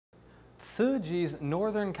Tsuji's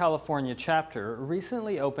Northern California chapter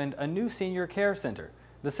recently opened a new senior care center.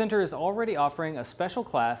 The center is already offering a special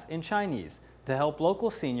class in Chinese to help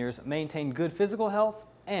local seniors maintain good physical health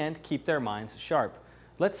and keep their minds sharp.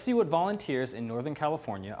 Let's see what volunteers in Northern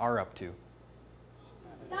California are up to.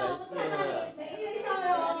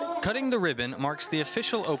 Cutting the ribbon marks the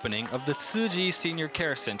official opening of the Tsuji Senior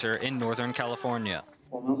Care Center in Northern California.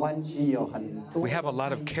 We have a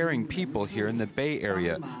lot of caring people here in the Bay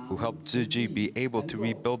Area who helped Tsuji be able to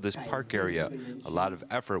rebuild this park area. A lot of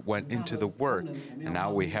effort went into the work, and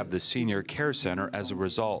now we have the Senior Care Center as a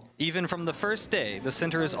result. Even from the first day, the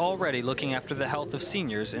center is already looking after the health of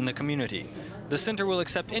seniors in the community. The center will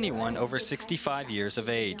accept anyone over 65 years of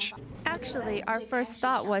age. Actually, our first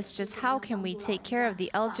thought was just how can we take care of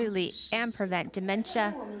the elderly and prevent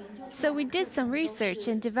dementia? So we did some research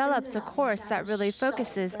and developed a course that really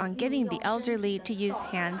focuses on getting the elderly to use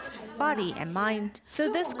hands, body, and mind. So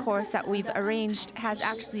this course that we've arranged has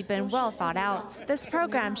actually been well thought out. This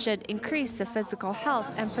program should increase the physical health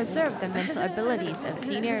and preserve the mental abilities of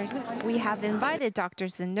seniors. We have invited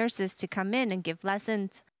doctors and nurses to come in and give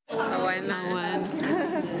lessons.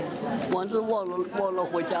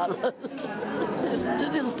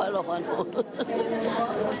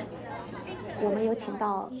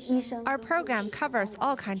 Our program covers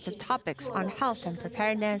all kinds of topics on health and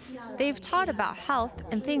preparedness. They've taught about health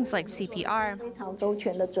and things like CPR.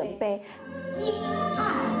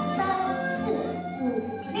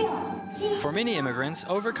 For many immigrants,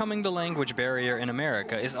 overcoming the language barrier in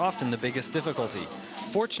America is often the biggest difficulty.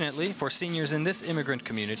 Fortunately, for seniors in this immigrant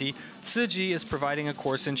community, Tsuji is providing a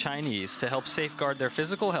course in Chinese to help safeguard their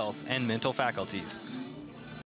physical health and mental faculties.